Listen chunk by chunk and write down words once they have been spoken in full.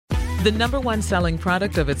The #1 selling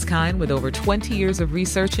product of its kind with over 20 years of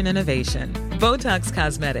research and innovation. Botox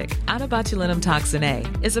Cosmetic, out of botulinum toxin A,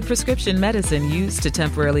 is a prescription medicine used to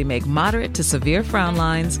temporarily make moderate to severe frown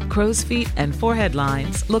lines, crow's feet, and forehead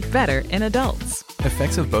lines look better in adults.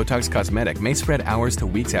 Effects of Botox Cosmetic may spread hours to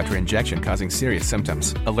weeks after injection, causing serious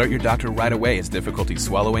symptoms. Alert your doctor right away as difficulty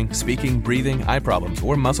swallowing, speaking, breathing, eye problems,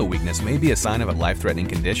 or muscle weakness may be a sign of a life-threatening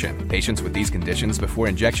condition. Patients with these conditions before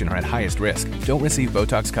injection are at highest risk. Don't receive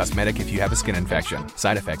Botox Cosmetic if you have a skin infection.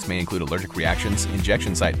 Side effects may include allergic reactions,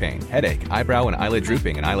 injection site pain, headache, eyebrow and eyelid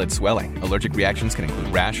drooping, and eyelid swelling. Allergic reactions can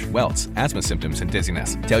include rash, welts, asthma symptoms, and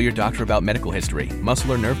dizziness. Tell your doctor about medical history,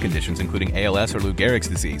 muscle or nerve conditions including ALS or Lou Gehrig's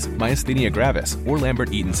disease, myasthenia gravis, or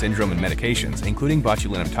Lambert-Eaton syndrome, and medications, including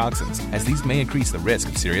botulinum toxins, as these may increase the risk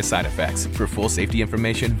of serious side effects. For full safety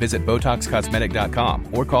information, visit BotoxCosmetic.com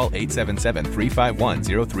or call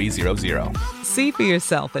 877-351-0300. See for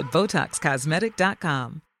yourself at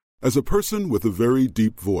BotoxCosmetic.com. As a person with a very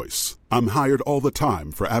deep voice, I'm hired all the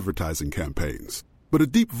time for advertising campaigns. But a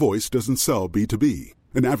deep voice doesn't sell B2B,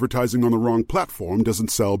 and advertising on the wrong platform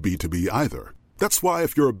doesn't sell B2B either. That's why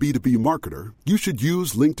if you're a B2B marketer, you should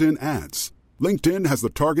use LinkedIn ads. LinkedIn has the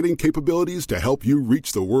targeting capabilities to help you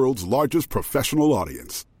reach the world's largest professional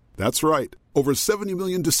audience. That's right, over 70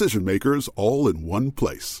 million decision makers all in one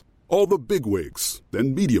place. All the big wigs,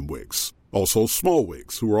 then medium wigs, also small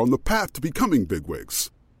wigs who are on the path to becoming big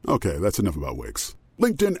wigs. Okay, that's enough about wigs.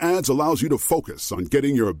 LinkedIn ads allows you to focus on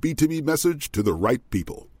getting your B2B message to the right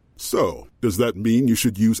people. So, does that mean you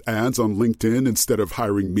should use ads on LinkedIn instead of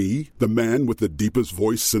hiring me, the man with the deepest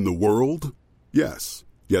voice in the world? Yes.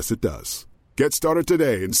 Yes, it does. Get started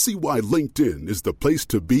today and see why LinkedIn is the place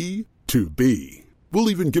to be to be. We'll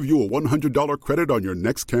even give you a $100 credit on your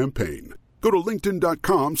next campaign. Go to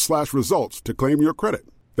linkedin.com/results to claim your credit.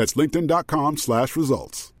 That's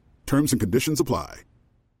linkedin.com/results. Terms and conditions apply.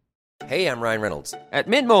 Hey, I'm Ryan Reynolds. At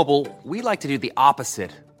Mint Mobile, we like to do the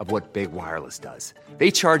opposite of what Big Wireless does.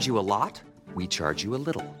 They charge you a lot, we charge you a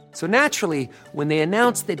little. So naturally, when they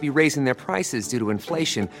announced they'd be raising their prices due to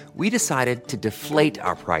inflation, we decided to deflate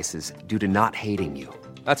our prices due to not hating you.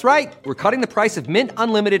 That's right. We're cutting the price of Mint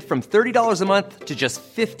Unlimited from $30 a month to just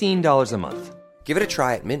 $15 a month. Give it a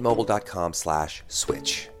try at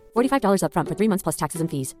mintmobile.com/switch. $45 up front for 3 months plus taxes and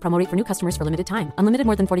fees. Promo rate for new customers for limited time. Unlimited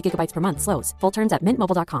more than 40 gigabytes per month. Slows full terms at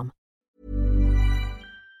mintmobile.com.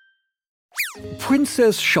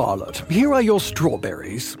 Princess Charlotte, here are your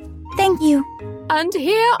strawberries. Thank you. And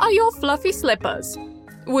here are your fluffy slippers.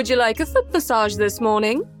 Would you like a foot massage this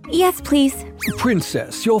morning? Yes, please.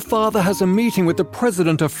 Princess, your father has a meeting with the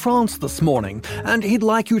President of France this morning, and he'd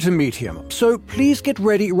like you to meet him. So please get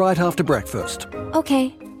ready right after breakfast.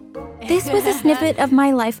 Okay. This was a snippet of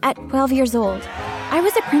my life at 12 years old. I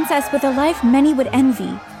was a princess with a life many would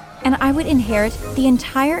envy, and I would inherit the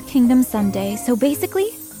entire kingdom someday, so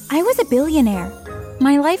basically, I was a billionaire.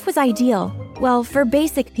 My life was ideal. Well, for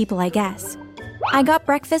basic people, I guess. I got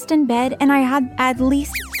breakfast in bed, and I had at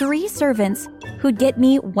least 3 servants who'd get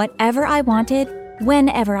me whatever I wanted,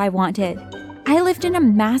 whenever I wanted. I lived in a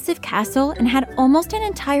massive castle and had almost an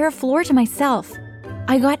entire floor to myself.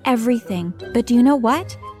 I got everything, but do you know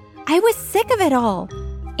what? I was sick of it all.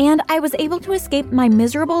 And I was able to escape my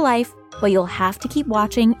miserable life, but you'll have to keep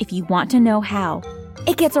watching if you want to know how.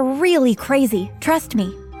 It gets really crazy, trust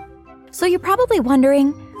me. So you're probably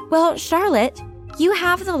wondering, well, Charlotte, you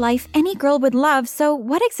have the life any girl would love, so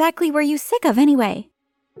what exactly were you sick of anyway?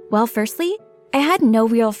 Well, firstly, I had no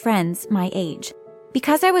real friends my age.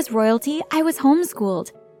 Because I was royalty, I was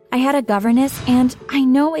homeschooled. I had a governess, and I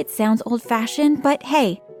know it sounds old-fashioned, but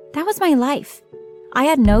hey, that was my life. I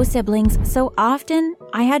had no siblings, so often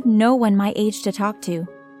I had no one my age to talk to.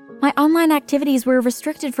 My online activities were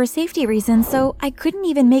restricted for safety reasons, so I couldn't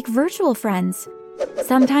even make virtual friends.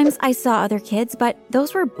 Sometimes I saw other kids, but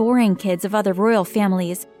those were boring kids of other royal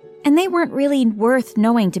families, and they weren't really worth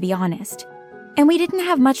knowing, to be honest. And we didn't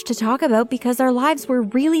have much to talk about because our lives were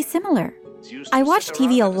really similar. I watched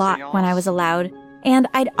TV a lot when I was allowed, and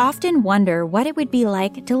I'd often wonder what it would be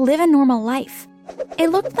like to live a normal life.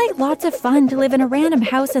 It looked like lots of fun to live in a random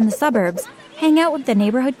house in the suburbs, hang out with the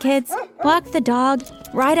neighborhood kids, walk the dog,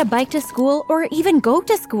 ride a bike to school, or even go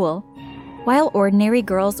to school. While ordinary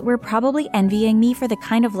girls were probably envying me for the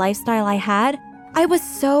kind of lifestyle I had, I was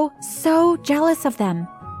so jealous of them.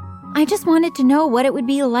 I just wanted to know what it would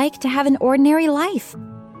be like to have an ordinary life.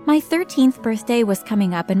 My 13th birthday was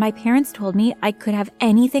coming up, and my parents told me I could have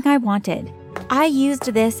anything I wanted. I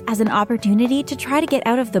used this as an opportunity to try to get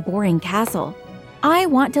out of the boring castle. I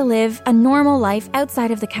want to live a normal life outside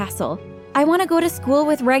of the castle. I want to go to school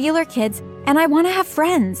with regular kids, and I want to have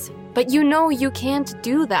friends. But you know you can't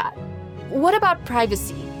do that. What about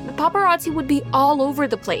privacy? The paparazzi would be all over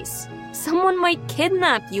the place. Someone might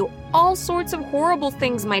kidnap you. All sorts of horrible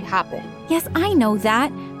things might happen. Yes, I know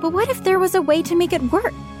that, but what if there was a way to make it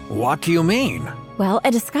work? What do you mean? Well,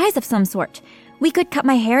 a disguise of some sort. We could cut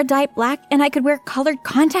my hair, dye it black, and I could wear colored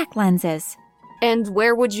contact lenses. And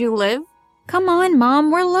where would you live? Come on,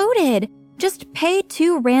 Mom, we're loaded. Just pay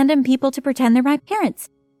 2 random people to pretend they're my parents.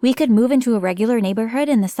 We could move into a regular neighborhood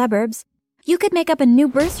in the suburbs. You could make up a new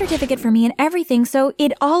birth certificate for me and everything so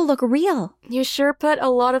it'd all look real. You sure put a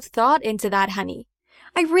lot of thought into that, honey.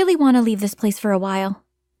 I really want to leave this place for a while.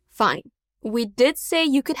 Fine. We did say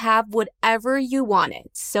you could have whatever you wanted,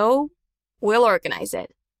 so we'll organize it.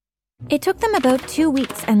 It took them about 2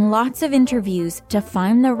 weeks and lots of interviews to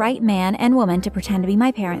find the right man and woman to pretend to be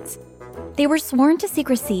my parents. They were sworn to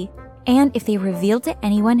secrecy, and if they revealed to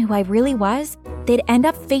anyone who I really was, they'd end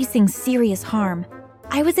up facing serious harm.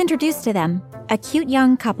 I was introduced to them, a cute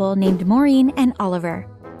young couple named Maureen and Oliver.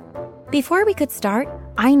 Before we could start,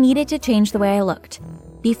 I needed to change the way I looked.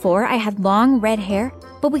 Before, I had long red hair,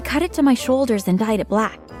 but we cut it to my shoulders and dyed it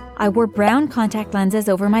black. I wore brown contact lenses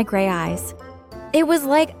over my gray eyes. It was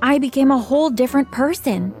like I became a whole different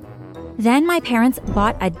person. Then my parents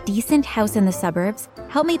bought a decent house in the suburbs,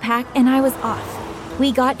 helped me pack, and I was off.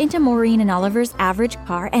 We got into Maureen and Oliver's average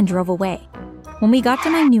car and drove away. When we got to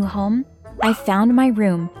my new home, I found my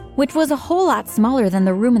room, which was a whole lot smaller than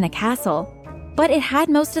the room in the castle. But it had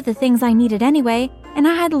most of the things I needed anyway, and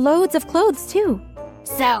I had loads of clothes too.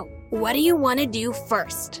 So, what do you want to do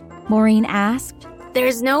first? Maureen asked.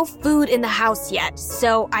 There's no food in the house yet,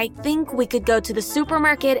 so I think we could go to the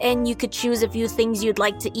supermarket and you could choose a few things you'd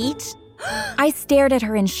like to eat. I stared at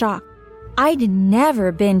her in shock. I'd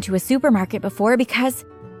never been to a supermarket before because,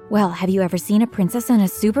 well, have you ever seen a princess in a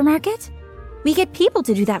supermarket? We get people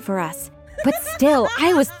to do that for us. But still,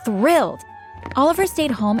 I was thrilled. Oliver stayed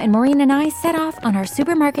home and Maureen and I set off on our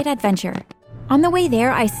supermarket adventure. On the way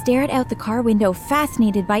there, I stared out the car window,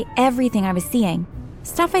 fascinated by everything I was seeing.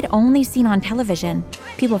 Stuff I'd only seen on television.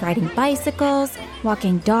 People riding bicycles,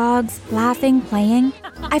 walking dogs, laughing, playing.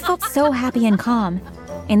 I felt so happy and calm.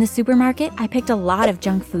 In the supermarket, I picked a lot of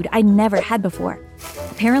junk food I'd never had before.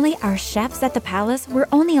 Apparently, our chefs at the palace were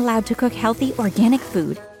only allowed to cook healthy, organic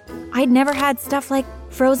food. I'd never had stuff like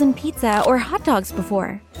frozen pizza or hot dogs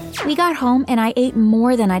before. We got home and I ate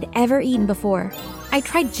more than I'd ever eaten before. I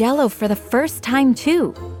tried Jell-O for the first time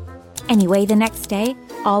too. Anyway, the next day,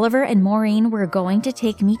 Oliver and Maureen were going to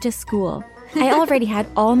take me to school. I already had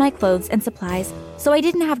all my clothes and supplies, so I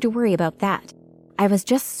didn't have to worry about that. I was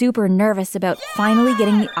just super nervous about finally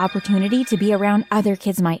getting the opportunity to be around other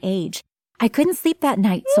kids my age. I couldn't sleep that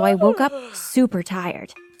night, so I woke up super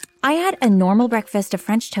tired. I had a normal breakfast of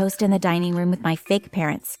French toast in the dining room with my fake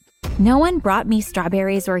parents. No one brought me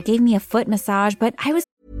strawberries or gave me a foot massage, but I was...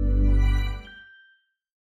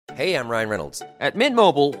 Hey, I'm Ryan Reynolds. At Mint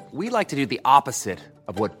Mobile, we like to do the opposite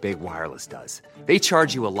of what Big Wireless does. They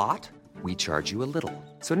charge you a lot, we charge you a little.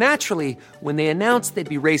 So naturally, when they announced they'd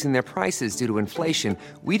be raising their prices due to inflation,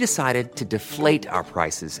 we decided to deflate our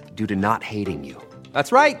prices due to not hating you.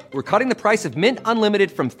 That's right. We're cutting the price of Mint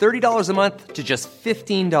Unlimited from $30 a month to just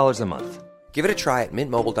 $15 a month. Give it a try at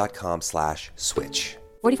mintmobile.com/switch.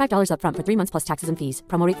 $45 up front for 3 months plus taxes and fees.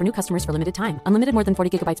 Promo rate for new customers for limited time. Unlimited more than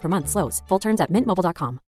 40 gigabytes per month. Slows full terms at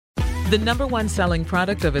mintmobile.com. The #1 selling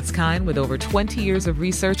product of its kind with over 20 years of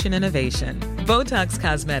research and innovation. Botox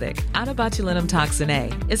Cosmetic, out of botulinum toxin A,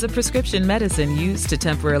 is a prescription medicine used to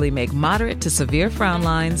temporarily make moderate to severe frown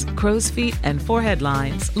lines, crow's feet, and forehead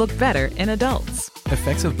lines look better in adults.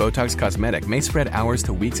 Effects of Botox Cosmetic may spread hours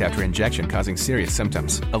to weeks after injection, causing serious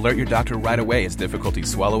symptoms. Alert your doctor right away as difficulty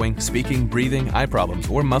swallowing, speaking, breathing, eye problems,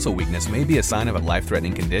 or muscle weakness may be a sign of a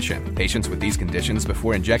life-threatening condition. Patients with these conditions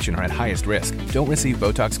before injection are at highest risk. Don't receive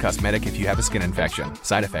Botox Cosmetic if you have a skin infection.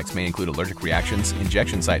 Side effects may include allergic reactions,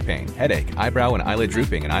 injection site pain, headache, eyebrow and eyelid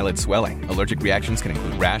drooping, and eyelid swelling. Allergic reactions can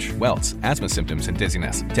include rash, welts, asthma symptoms, and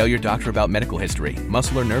dizziness. Tell your doctor about medical history,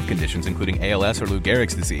 muscle or nerve conditions including ALS or Lou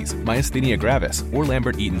Gehrig's disease, myasthenia gravis, or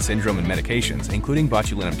Lambert-Eaton syndrome and medications, including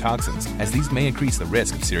botulinum toxins, as these may increase the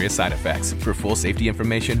risk of serious side effects. For full safety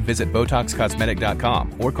information, visit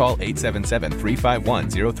BotoxCosmetic.com or call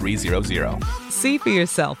 877-351-0300. See for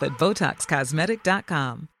yourself at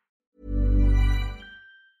BotoxCosmetic.com.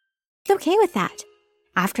 okay with that.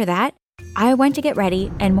 After that, I went to get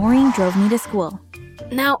ready and Maureen drove me to school.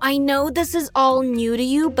 Now, I know this is all new to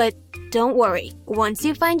you, but don't worry. Once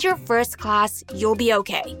you find your first class, you'll be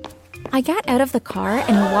okay. I got out of the car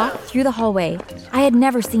and walked through the hallway. I had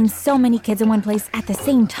never seen so many kids in one place at the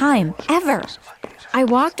same time, ever. I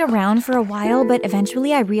walked around for a while, but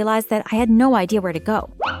eventually I realized that I had no idea where to go.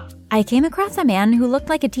 I came across a man who looked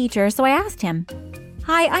like a teacher, so I asked him,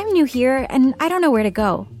 Hi, I'm new here, and I don't know where to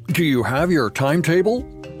go. Do you have your timetable?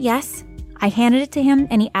 Yes. I handed it to him,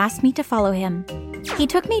 and he asked me to follow him. He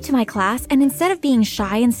took me to my class, and instead of being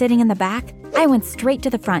shy and sitting in the back, I went straight to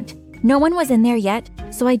the front. No one was in there yet,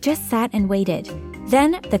 so I just sat and waited.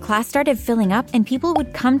 Then the class started filling up, and people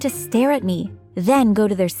would come to stare at me, then go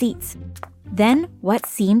to their seats. Then what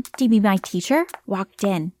seemed to be my teacher walked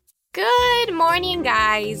in. Good morning,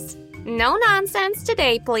 guys. No nonsense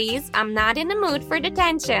today, please. I'm not in the mood for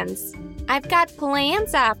detentions. I've got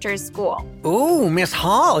plans after school. Ooh, Miss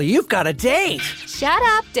Hall, you've got a date. Shut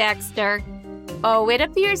up, Dexter. Oh, it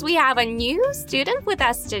appears we have a new student with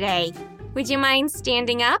us today. Would you mind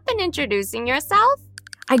standing up and introducing yourself?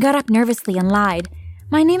 I got up nervously and lied.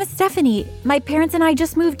 My name is Stephanie. My parents and I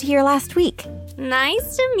just moved here last week.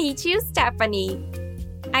 Nice to meet you, Stephanie.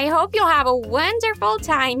 I hope you'll have a wonderful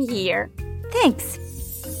time here. Thanks.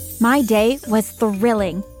 My day was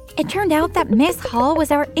thrilling. It turned out that Miss Hall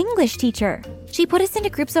was our English teacher. She put us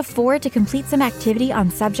into groups of 4 to complete some activity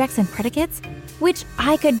on subjects and predicates, which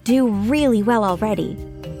I could do really well already.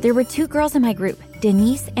 There were 2 girls in my group,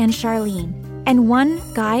 Denise and Charlene, and one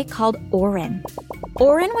guy called Oren.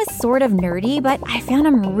 Oren was sort of nerdy, but I found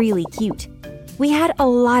him really cute. We had a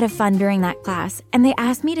lot of fun during that class, and they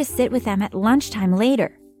asked me to sit with them at lunchtime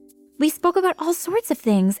later. We spoke about all sorts of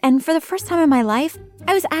things, and for the first time in my life,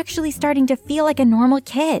 I was actually starting to feel like a normal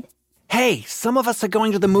kid. Hey, some of us are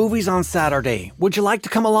going to the movies on Saturday. Would you like to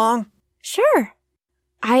come along? Sure.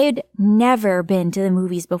 I had never been to the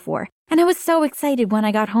movies before, and I was so excited when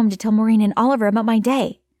I got home to tell Maureen and Oliver about my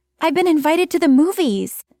day. I've been invited to the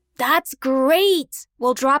movies. That's great.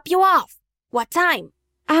 We'll drop you off. What time?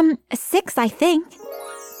 6, I think.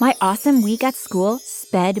 My awesome week at school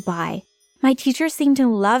sped by. My teachers seemed to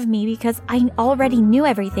love me because I already knew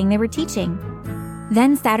everything they were teaching.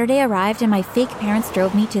 Then Saturday arrived and my fake parents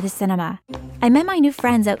drove me to the cinema. I met my new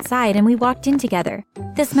friends outside and we walked in together.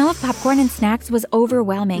 The smell of popcorn and snacks was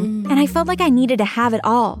overwhelming, and I felt like I needed to have it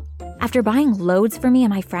all. After buying loads for me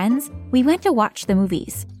and my friends, we went to watch the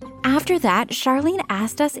movies. After that, Charlene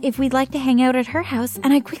asked us if we'd like to hang out at her house,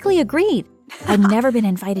 and I quickly agreed. I'd never been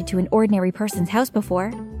invited to an ordinary person's house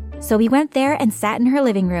before. So we went there and sat in her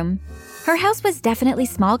living room. Her house was definitely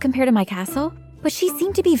small compared to my castle, but she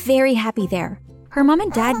seemed to be very happy there. Her mom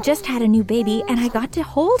and dad just had a new baby, and I got to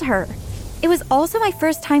hold her. It was also my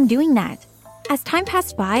first time doing that. As time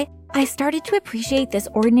passed by, I started to appreciate this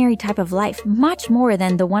ordinary type of life much more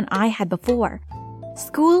than the one I had before.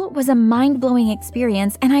 School was a mind-blowing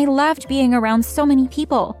experience, and I loved being around so many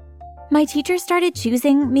people. My teacher started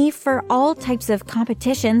choosing me for all types of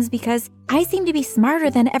competitions because I seemed to be smarter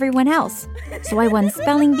than everyone else. So I won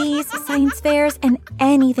spelling bees, science fairs, and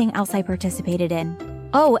anything else I participated in.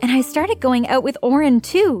 Oh, and I started going out with Oren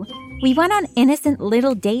too. We went on innocent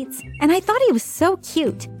little dates, and I thought he was so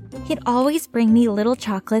cute. He'd always bring me little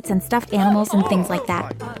chocolates and stuffed animals and things like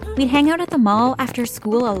that. We'd hang out at the mall after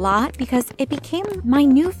school a lot because it became my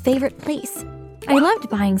new favorite place. I loved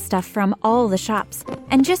buying stuff from all the shops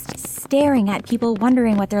and just staring at people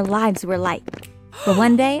wondering what their lives were like. But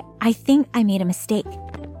one day, I think I made a mistake.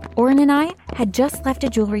 Oren and I had just left a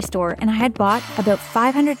jewelry store and I had bought about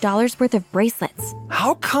 $500 worth of bracelets.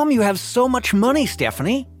 How come you have so much money,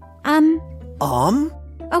 Stephanie?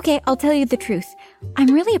 Okay, I'll tell you the truth. I'm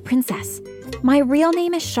really a princess. My real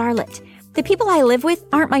name is Charlotte. The people I live with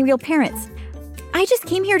aren't my real parents. I just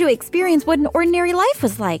came here to experience what an ordinary life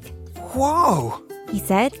was like. Whoa, he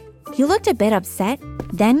said. He looked a bit upset.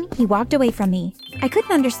 Then he walked away from me. I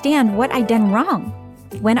couldn't understand what I'd done wrong.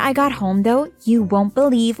 When I got home, though, you won't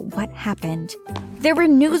believe what happened. There were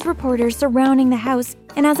news reporters surrounding the house,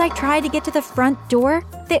 and as I tried to get to the front door,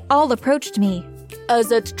 they all approached me.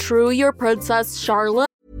 Is it true you're Princess Charlotte?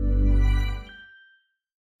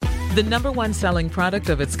 The #1 selling product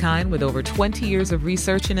of its kind with over 20 years of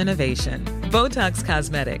research and innovation. Botox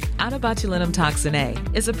Cosmetic, out of botulinum toxin A,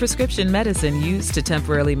 is a prescription medicine used to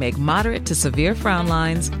temporarily make moderate to severe frown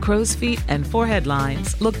lines, crow's feet, and forehead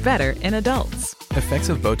lines look better in adults. Effects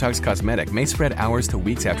of Botox Cosmetic may spread hours to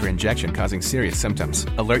weeks after injection, causing serious symptoms.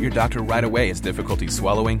 Alert your doctor right away as difficulty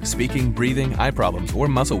swallowing, speaking, breathing, eye problems, or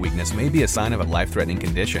muscle weakness may be a sign of a life-threatening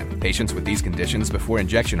condition. Patients with these conditions before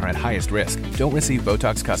injection are at highest risk. Don't receive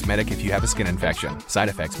Botox Cosmetic if you have a skin infection. Side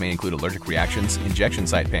effects may include allergic reactions, injection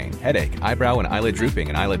site pain, headache, eyebrow and eyelid drooping,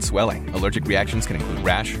 and eyelid swelling. Allergic reactions can include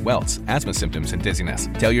rash, welts, asthma symptoms, and dizziness.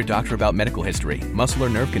 Tell your doctor about medical history, muscle or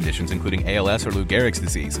nerve conditions including ALS or Lou Gehrig's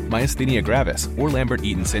disease, myasthenia gravis, or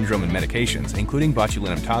Lambert-Eaton syndrome and medications, including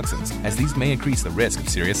botulinum toxins, as these may increase the risk of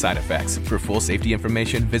serious side effects. For full safety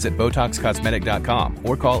information, visit BotoxCosmetic.com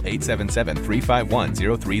or call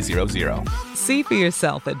 877-351-0300. See for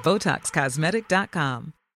yourself at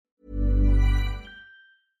BotoxCosmetic.com.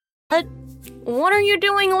 What are you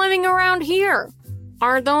doing living around here?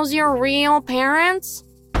 Are those your real parents?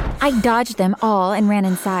 I dodged them all and ran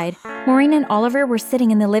inside. Maureen and Oliver were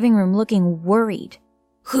sitting in the living room looking worried.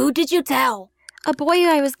 Who did you tell? A boy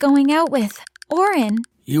I was going out with, Oren.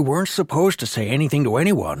 You weren't supposed to say anything to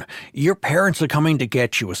anyone. Your parents are coming to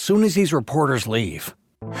get you as soon as these reporters leave.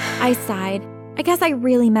 I sighed. I guess I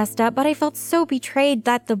really messed up, but I felt so betrayed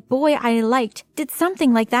that the boy I liked did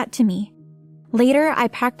something like that to me. Later, I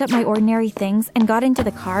packed up my ordinary things and got into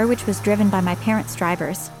the car, which was driven by my parents'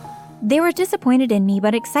 drivers. They were disappointed in me,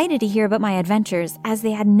 but excited to hear about my adventures, as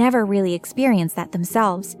they had never really experienced that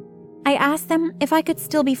themselves. I asked them if I could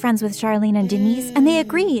still be friends with Charlene and Denise, and they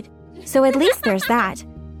agreed. So at least there's that.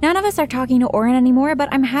 None of us are talking to Oren anymore, but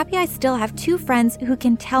I'm happy I still have two friends who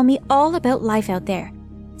can tell me all about life out there.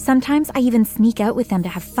 Sometimes I even sneak out with them to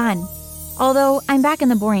have fun. Although I'm back in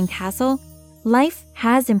the boring castle, life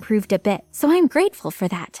has improved a bit, so I'm grateful for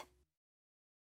that.